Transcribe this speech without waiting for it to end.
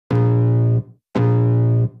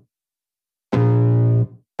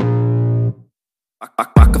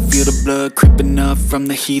feel the blood creeping up from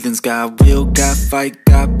the heathens. Got will, got fight,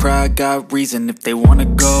 got pride, got reason. If they wanna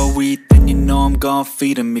go eat, then you know I'm gon'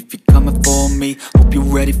 feed them. If you're coming for me, hope you're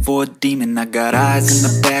ready for a demon. I got eyes in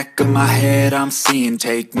the back of my head, I'm seeing.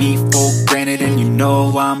 Take me for granted and you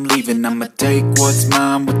know I'm leaving. I'ma take what's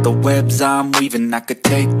mine with the webs I'm weaving. I could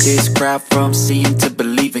take this crowd from seeing to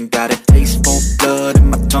believing. Got a taste for blood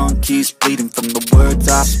and my tongue keeps bleeding from the words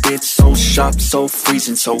I spit. So sharp, so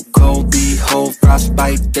freezing, so cold. Behold,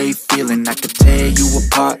 frostbite they feeling. I could tear you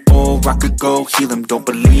apart or I could go heal them. Don't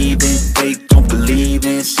believe in fate, don't believe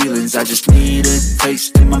in ceilings. I just need a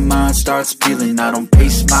taste and my mind starts peeling. I don't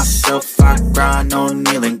pace myself, I grind on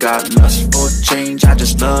kneeling. Got lust for change, I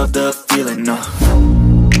just love the feeling.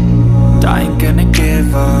 I ain't gonna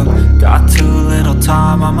give up. Got too little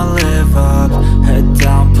time, I'ma live up. Head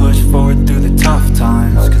down, push forward through the tough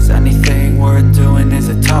times. Cause anything worth doing is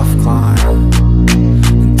a tough climb.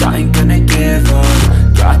 And I ain't gonna give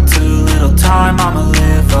up. Got too little time, I'ma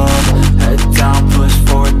live up. Head down, push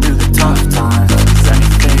forward through the tough times. Cause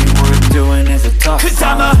anything worth doing is a tough climb. Cause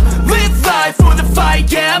I'ma live life for the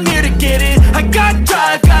fight, yeah, I'm here to get it. I got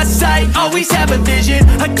drive, got sight, always have a vision.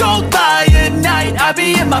 I go by at night, I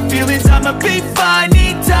be in my feelings. I'ma be fine,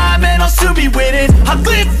 need time and I'll soon be winning. I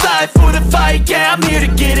live life for the fight, yeah, I'm here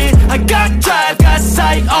to get it. I got drive, got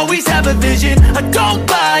sight, always have a vision. I go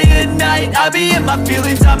by at night, I be in my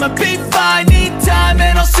feelings. I'ma be fine, need time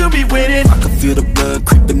and I'll soon be winning. I can feel the blood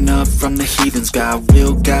creeping up from the heathens. Got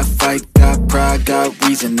will, got fight, got pride, got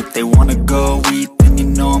reason. If they wanna go eat, then you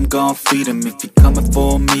know I'm gon' feed them. If you're coming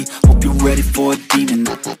for me, hope you're ready for a demon.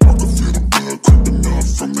 I can feel the blood creeping up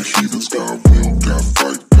from the heathens. Got